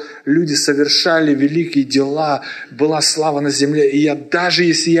 что люди совершали великие дела, была слава на земле, и даже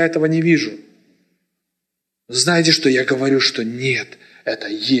если я этого не вижу, знаете, что я говорю, что нет, это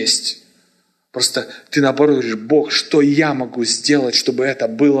есть. Просто ты наоборот говоришь, Бог, что я могу сделать, чтобы это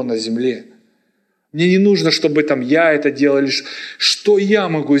было на земле? Мне не нужно, чтобы я это делал, лишь что я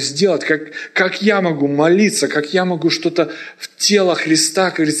могу сделать, как я могу молиться, как я могу что-то в тело Христа,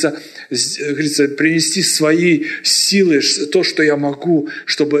 как говорится, принести свои силы, то, что я могу,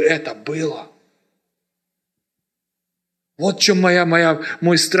 чтобы это было. Вот в чем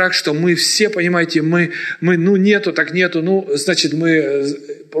мой страх, что мы все, понимаете, мы нету, так нету, значит, мы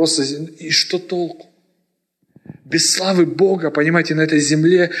просто, и что толку? Без славы Бога, понимаете, на этой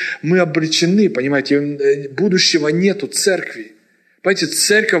земле мы обречены, понимаете, будущего нету церкви. Понимаете,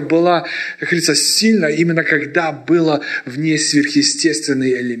 церковь была, как говорится, сильна именно когда было в ней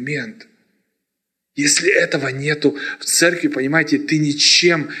сверхъестественный элемент. Если этого нету в церкви, понимаете,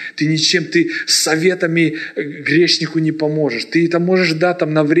 ты советами грешнику не поможешь. Ты можешь,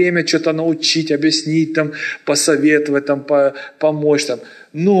 на время что-то научить, объяснить, посоветовать, помочь,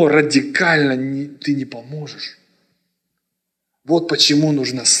 но радикально ты не поможешь. Вот почему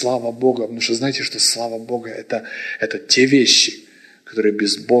нужна слава Бога. Потому что знаете, что слава Бога это те вещи, которые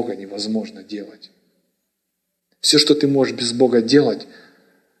без Бога невозможно делать. Все, что ты можешь без Бога делать,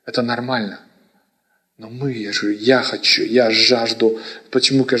 это нормально. Но я жажду.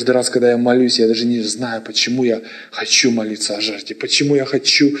 Почему каждый раз, когда я молюсь, я даже не знаю, почему я хочу молиться о жажде. Почему я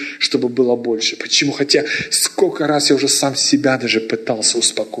хочу, чтобы было больше. Почему, хотя сколько раз я уже сам себя даже пытался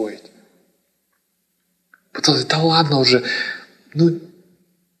успокоить. Пытался, да ладно уже.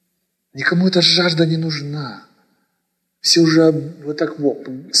 Никому эта жажда не нужна. Все уже вот так вот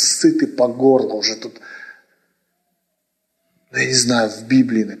сыты по горло уже тут. Я не знаю, в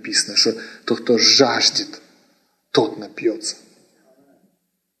Библии написано, что тот, кто жаждет, тот напьется.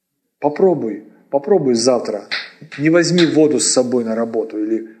 Попробуй Попробуй завтра. Не возьми воду с собой на работу.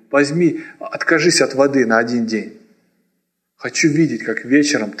 Или откажись от воды на 1 день. Хочу видеть, как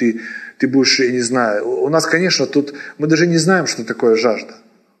вечером ты будешь, я не знаю. У нас, конечно, тут мы даже не знаем, что такое жажда.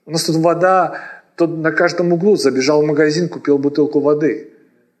 У нас тут вода, тот на каждом углу забежал в магазин, купил бутылку воды.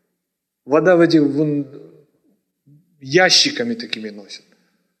 Вода в этих ящиками такими носят.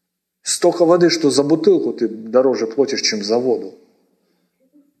 Столько воды, что за бутылку ты дороже платишь, чем за воду.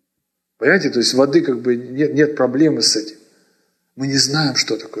 Понимаете, то есть воды как бы нет проблемы с этим. Мы не знаем,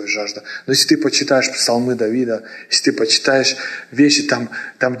 что такое жажда. Но если ты почитаешь псалмы Давида, если ты почитаешь вещи там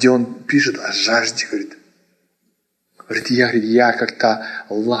где он пишет о жажде, говорит, я как та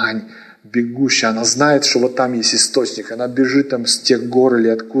лань бегущая, она знает, что вот там есть источник, она бежит там с тех гор или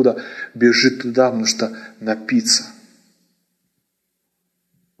откуда, бежит туда, потому что напиться.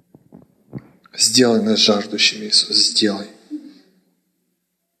 Сделай нас жаждущими, Иисус, сделай.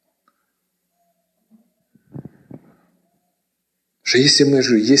 Что если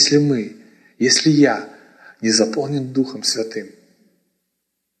я не заполнен Духом Святым,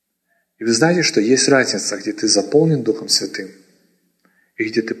 и вы знаете, что есть разница, где ты заполнен Духом Святым, и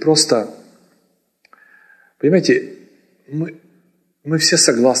где ты просто... Понимаете, мы все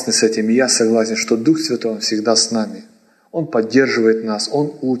согласны с этим, и я согласен, что Дух Святой, Он всегда с нами. Он поддерживает нас,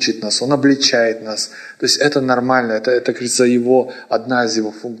 Он учит нас, Он обличает нас. То есть это нормально, это кажется, одна из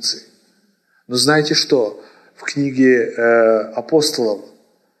Его функций. Но знаете что? В книге апостолов,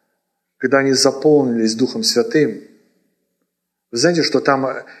 когда они заполнились Духом Святым, вы знаете, что там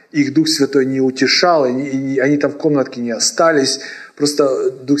их Дух Святой не утешал, и они там в комнатке не остались.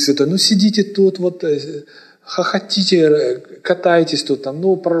 Просто Дух Святой, сидите тут, хохотите, катайтесь тут,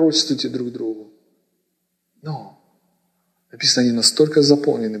 пророчествуйте друг другу. Но написано, они настолько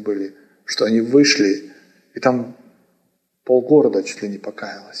заполнены были, что они вышли, и там полгорода чуть ли не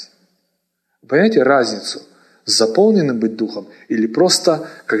покаялось. Вы понимаете разницу? Заполненным быть Духом или просто,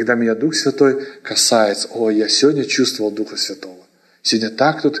 когда меня Дух Святой касается, я сегодня чувствовал Духа Святого. Сегодня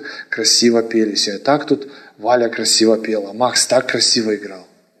так тут красиво пели, сегодня так тут Валя красиво пела, Макс так красиво играл.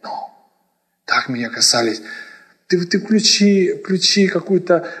 Так меня касались. Ты включи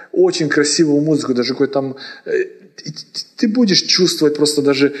какую-то очень красивую музыку, даже какой-то там... Ты будешь чувствовать просто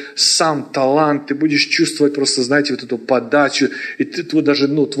даже сам талант, ты будешь чувствовать просто, знаете, вот эту подачу, и ты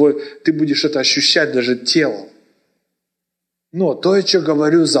будешь это ощущать даже телом. Но то, я что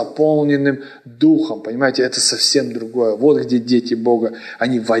говорю, заполненным Духом, понимаете, это совсем другое. Вот где дети Бога,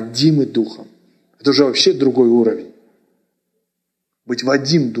 они водимы Духом. Это уже вообще другой уровень. Быть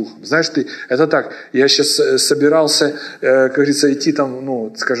водим Духом. Знаешь, это так, я сейчас собирался, как говорится, идти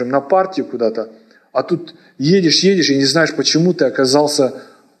там, скажем, на партию куда-то, а тут едешь, и не знаешь, почему ты оказался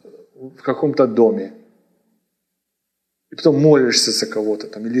в каком-то доме. И потом молишься за кого-то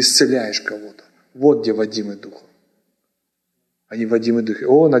там, или исцеляешь кого-то. Вот где водимый Духом. Они водимы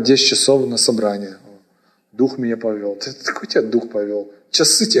Духом. На 10 часов на собрание. Дух меня повел. Какой тебя Дух повел?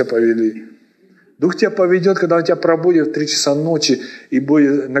 Часы тебя повели. Дух тебя поведет, когда он тебя пробудет в 3 часа ночи и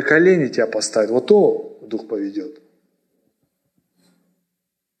будет на колени тебя поставит. Вот то Дух поведет.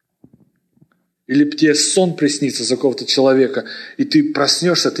 Или тебе сон приснится за какого-то человека, и ты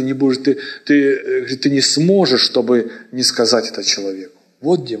проснешься, ты не сможешь, чтобы не сказать это человеку.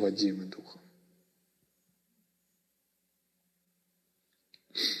 Вот где водимый Духом.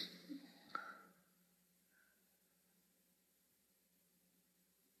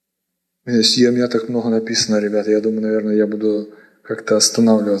 У меня так много написано, ребята. Я думаю, наверное, я буду как-то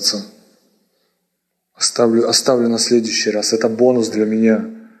останавливаться. Оставлю на следующий раз. Это бонус для меня.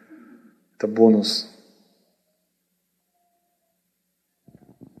 Это бонус.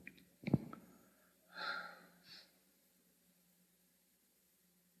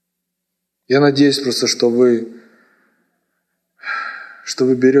 Я надеюсь просто, что вы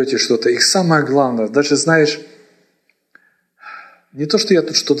берете что-то. И самое главное, даже знаешь, не то, что я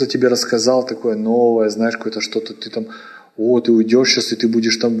тут что-то тебе рассказал такое новое, знаешь, какое-то что-то, ты там, ты уйдешь сейчас, и ты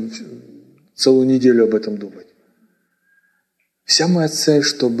будешь там целую неделю об этом думать. Вся моя цель,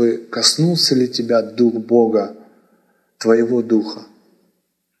 чтобы коснулся ли тебя Дух Бога, твоего Духа.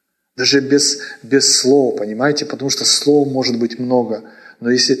 Даже без слова, понимаете? Потому что слов может быть много, но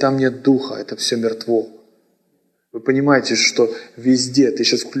если там нет Духа, это все мертво. Вы понимаете, что везде, ты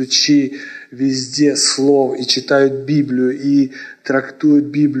сейчас включи везде слов, и читают Библию, и трактуют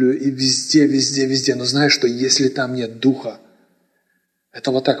Библию, и везде. Но знаешь, что если там нет Духа,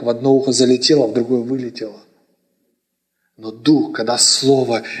 это вот так в одно ухо залетело, в другое вылетело. Но Дух, когда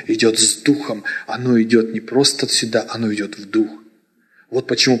Слово идет с Духом, оно идет не просто сюда, оно идет в Дух. Вот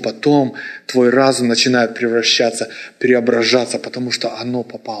почему потом твой разум начинает превращаться, преображаться, потому что оно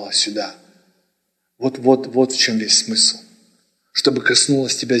попало сюда. Вот в чем весь смысл. Чтобы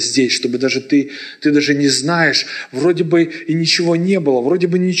коснулось тебя здесь, чтобы даже ты даже не знаешь, вроде бы и ничего не было, вроде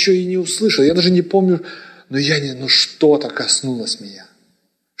бы ничего и не услышал. Я даже не помню, но что-то коснулось меня.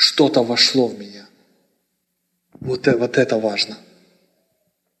 Что-то вошло в меня. Вот это важно.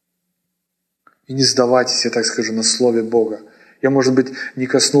 И не сдавайтесь, я так скажу, на Слове Бога. Я, может быть, не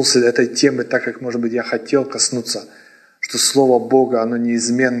коснулся этой темы так, как, может быть, я хотел коснуться, что Слово Бога, оно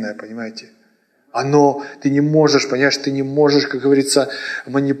неизменное, понимаете? Ты не можешь, понимаешь, ты не можешь, как говорится,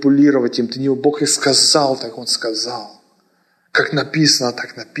 манипулировать им. Бог и сказал, так Он сказал. Как написано,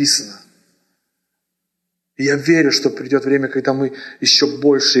 так написано. И я верю, что придет время, когда мы еще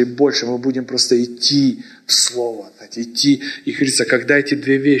больше и больше, мы будем просто идти в Слово, знаете, идти. И говорится, когда эти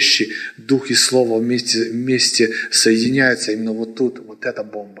две вещи, Дух и Слово вместе соединяются, именно вот тут, вот эта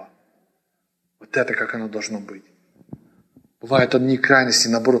бомба. Вот это, как оно должно быть. Бывают одни крайности,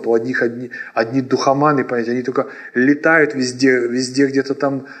 наоборот, у одних одни духоманы, понимаете, они только летают везде где-то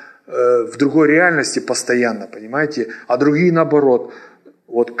там в другой реальности постоянно, понимаете, а другие наоборот.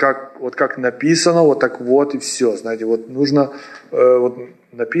 Вот как написано, вот так вот и все. Знаете, вот нужно, вот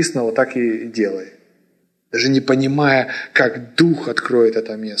написано, вот так и делай. Даже не понимая, как Дух откроет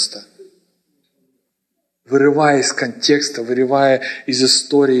это место. Вырывая из контекста, вырывая из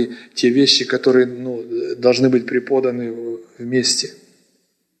истории те вещи, которые должны быть преподаны вместе.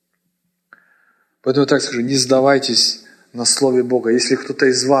 Поэтому я так скажу, не сдавайтесь на Слове Бога. Если кто-то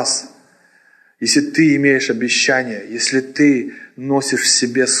из вас, если ты имеешь обещание, если ты носишь в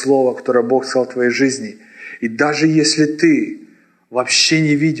себе Слово, которое Бог сказал в твоей жизни, и даже если ты вообще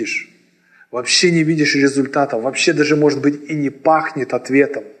не видишь результата, вообще даже, может быть, и не пахнет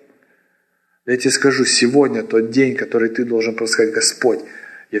ответом, я тебе скажу, сегодня тот день, который ты должен просто сказать: Господь,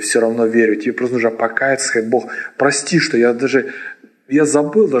 я все равно верю. Тебе просто нужно покаяться, сказать: Бог, прости, что я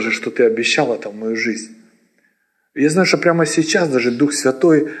забыл даже, что ты обещал это в мою жизнь. Я знаю, что прямо сейчас даже Дух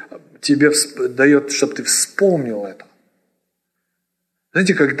Святой тебе дает, чтобы ты вспомнил это.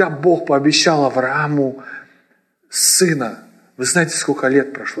 Знаете, когда Бог пообещал Аврааму сына, вы знаете, сколько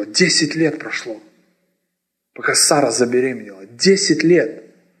лет прошло? 10 лет прошло, пока Сара забеременела. 10 лет.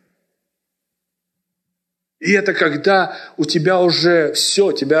 И это когда у тебя уже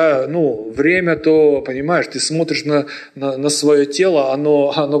все, время, то, понимаешь, ты смотришь на свое тело,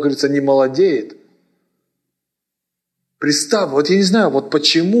 оно, говорится, не молодеет. Представь, вот я не знаю, вот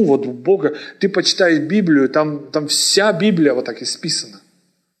почему вот у Бога, ты почитай Библию, там вся Библия вот так исписана.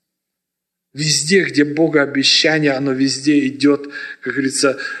 Везде, где Бога обещание, оно везде идет, как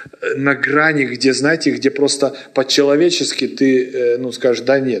говорится, на грани, где просто по-человечески ты, скажешь: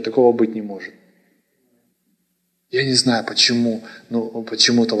 да нет, такого быть не может. Я не знаю почему, но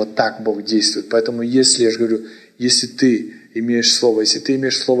почему-то вот так Бог действует. Поэтому если ты имеешь Слово, если ты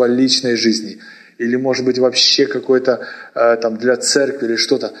имеешь Слово личной жизни, или может быть вообще какое-то для церкви или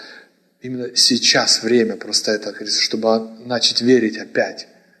что-то, именно сейчас время просто это, чтобы начать верить опять.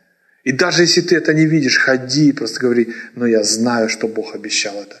 И даже если ты это не видишь, ходи и просто говори: я знаю, что Бог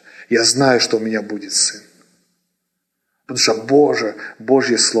обещал это. Я знаю, что у меня будет сын. Потому что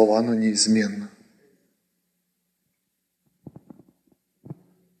Божье Слово, оно неизменно.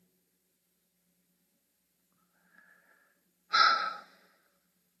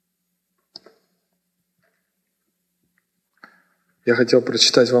 Я хотел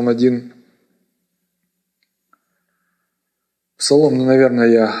прочитать вам один псалом, но, наверное,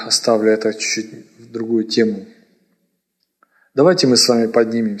 я оставлю это чуть-чуть в другую тему. Давайте мы с вами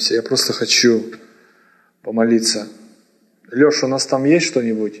поднимемся. Я просто хочу помолиться. Леша, у нас там есть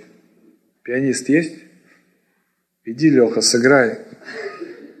что-нибудь? Пианист есть? Иди, Леха, сыграй.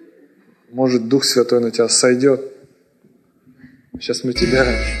 Может, Дух Святой на тебя сойдет. Сейчас мы тебя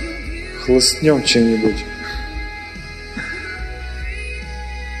хлыстнем чем-нибудь.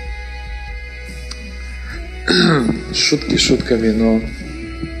 Шутки шутками, но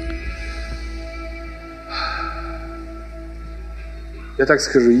я так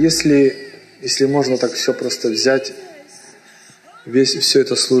скажу, если можно так все просто взять, все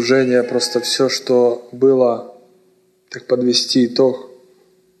это служение, просто все, что было, так подвести итог,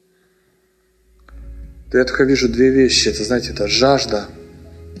 то я только вижу две вещи. Это, знаете, это жажда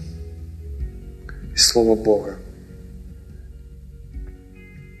и Слово Бога.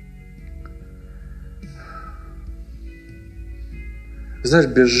 Знаешь,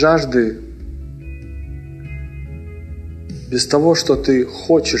 без жажды, без того, что ты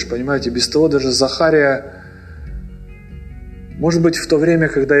хочешь, понимаете, без того даже Захария, может быть, в то время,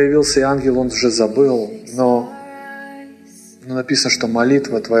 когда явился и ангел, он уже забыл, но написано, что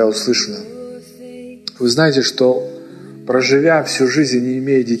молитва твоя услышана. Вы знаете, что проживя всю жизнь, не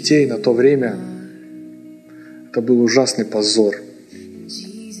имея детей на то время, Это был ужасный позор.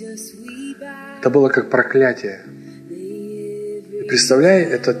 Это было как проклятие. И представляй,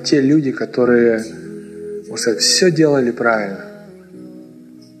 это те люди, которые, можно сказать, все делали правильно.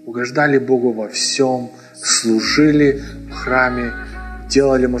 Угождали Богу во всем, служили в храме,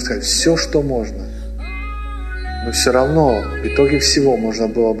 делали, можно сказать, все, что можно. Но все равно, в итоге всего, можно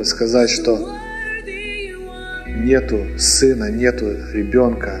было бы сказать, что нету сына, нету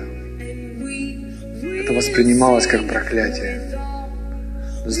ребенка. Это воспринималось как проклятие.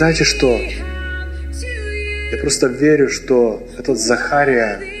 Но знаете что? Я просто верю, что этот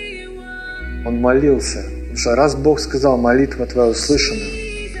Захария, он молился. Потому что раз Бог сказал, молитва твоя услышана,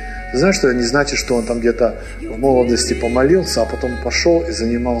 ты знаешь, что это не значит, что он там где-то в молодости помолился, а потом пошел и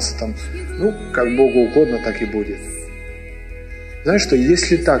занимался там, как Богу угодно, так и будет. Знаешь, что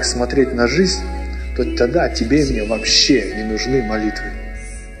если так смотреть на жизнь, то тогда тебе и мне вообще не нужны молитвы.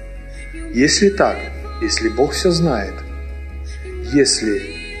 Если так, если Бог все знает, если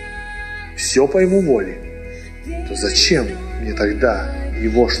все по Его воле, то зачем мне тогда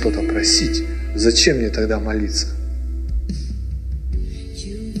Его что-то просить? Зачем мне тогда молиться?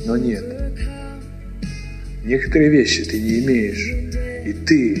 Но нет. Некоторые вещи ты не имеешь, и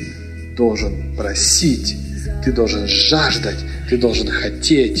ты должен просить, ты должен жаждать, ты должен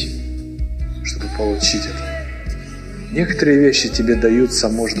хотеть, чтобы получить это. Некоторые вещи тебе даются,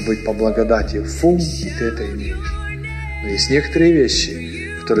 может быть, по благодати. Фум, и ты это имеешь. Но есть некоторые вещи,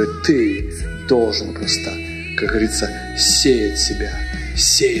 которые ты должен просто, как говорится, сеять себя,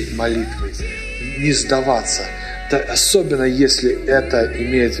 сеять молитвой, не сдаваться. Да, особенно если это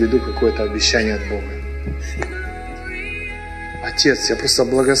имеет в виду какое-то обещание от Бога. Отец, я просто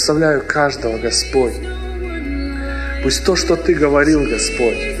благословляю каждого, Господь. Пусть то, что Ты говорил,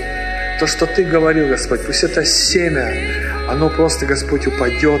 Господь, то, что Ты говорил, Господь, пусть это семя, оно просто, Господь,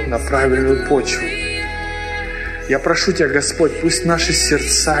 упадет на правильную почву. Я прошу Тебя, Господь, пусть наши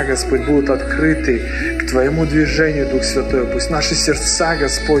сердца, Господь, будут открыты к Твоему движению, Дух Святой. Пусть наши сердца,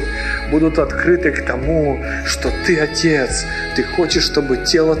 Господь, будут открыты к тому, что Ты, Отец, Ты хочешь, чтобы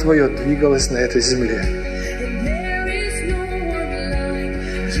тело Твое двигалось на этой земле.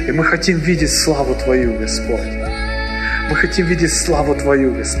 И мы хотим видеть славу Твою, Господь. Мы хотим видеть славу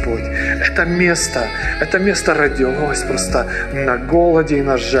Твою, Господь. Это место родилось просто на голоде и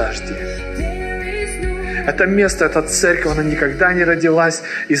на жажде. Это место, эта церковь, она никогда не родилась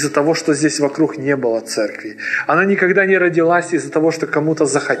из-за того, что здесь вокруг не было церкви. Она никогда не родилась из-за того, что кому-то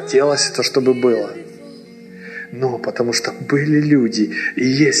захотелось это, чтобы было. Но потому что были люди и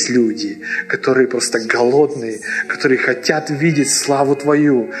есть люди, которые просто голодные, которые хотят видеть славу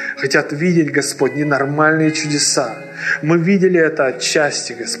Твою, хотят видеть, Господь, ненормальные чудеса. Мы видели это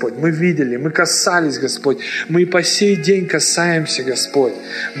отчасти, Господь. Мы видели, мы касались, Господь. Мы и по сей день касаемся, Господь.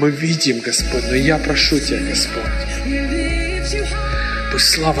 Мы видим, Господь. Но я прошу Тебя, Господь, пусть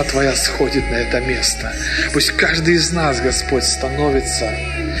слава Твоя сходит на это место. Пусть каждый из нас, Господь, становится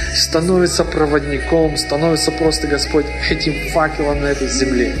проводником, становится просто, Господь, этим факелом на этой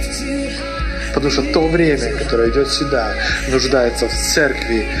земле. Потому что то время, которое идет сюда, нуждается в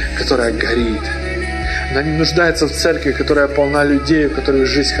церкви, которая горит. Она не нуждается в церкви, которая полна людей, у которых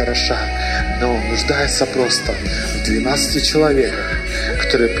жизнь хороша. Но нуждается просто в 12 человеках,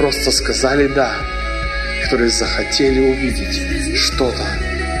 которые просто сказали «да», которые захотели увидеть что-то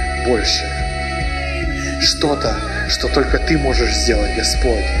большее. Что-то, что только Ты можешь сделать,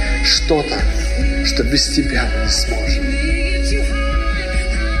 Господь. Что-то, что без Тебя мы не сможем.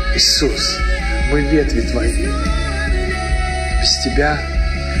 Иисус, мы ветви Твои. Без Тебя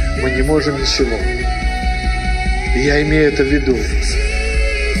мы не можем ничего. И я имею это в виду.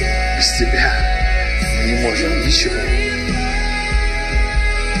 Без Тебя мы не можем ничего.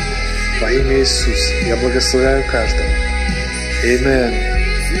 Во имя Иисуса я благословляю каждого. Аминь.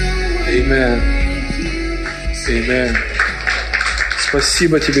 Аминь. Аминь.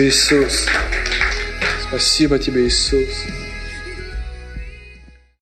 Спасибо Тебе, Иисус. Спасибо Тебе, Иисус.